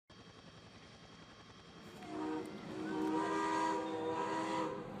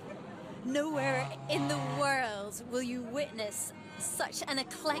Nowhere in the world will you witness such an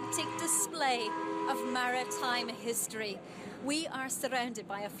eclectic display of maritime history. We are surrounded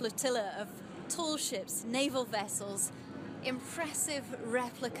by a flotilla of tall ships, naval vessels, impressive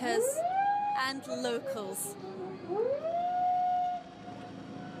replicas and locals.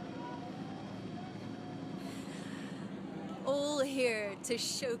 All here to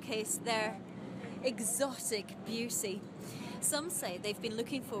showcase their exotic beauty. Some say they've been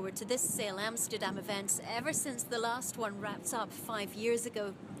looking forward to this Sail Amsterdam event ever since the last one wrapped up 5 years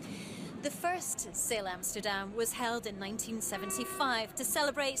ago. The first Sail Amsterdam was held in 1975 to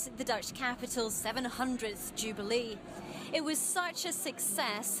celebrate the Dutch capital's 700th Jubilee. It was such a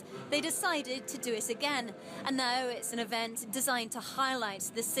success, they decided to do it again, and now it's an event designed to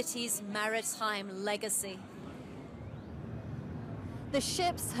highlight the city's maritime legacy. The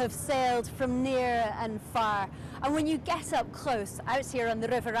ships have sailed from near and far, and when you get up close out here on the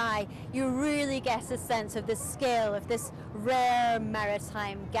River Eye, you really get a sense of the scale of this rare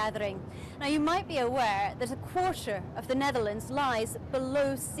maritime gathering. Now, you might be aware that a quarter of the Netherlands lies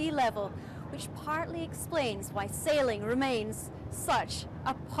below sea level, which partly explains why sailing remains such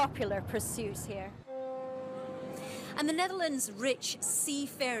a popular pursuit here. And the Netherlands' rich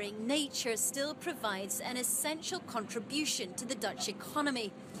seafaring nature still provides an essential contribution to the Dutch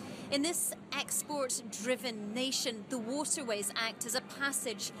economy. In this export-driven nation, the waterways act as a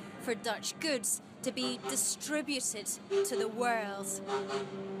passage for Dutch goods to be distributed to the world.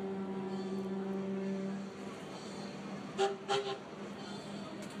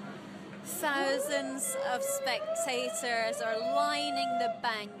 Thousands of spectators are lining the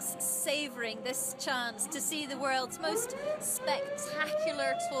banks, savouring this chance to see the world's most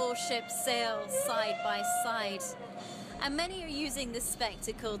spectacular tall ships sail side by side. And many are using this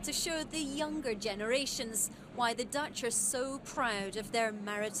spectacle to show the younger generations why the Dutch are so proud of their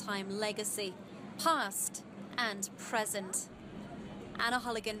maritime legacy, past and present.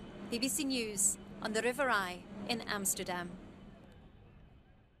 Holligan, BBC News on the River Eye in Amsterdam.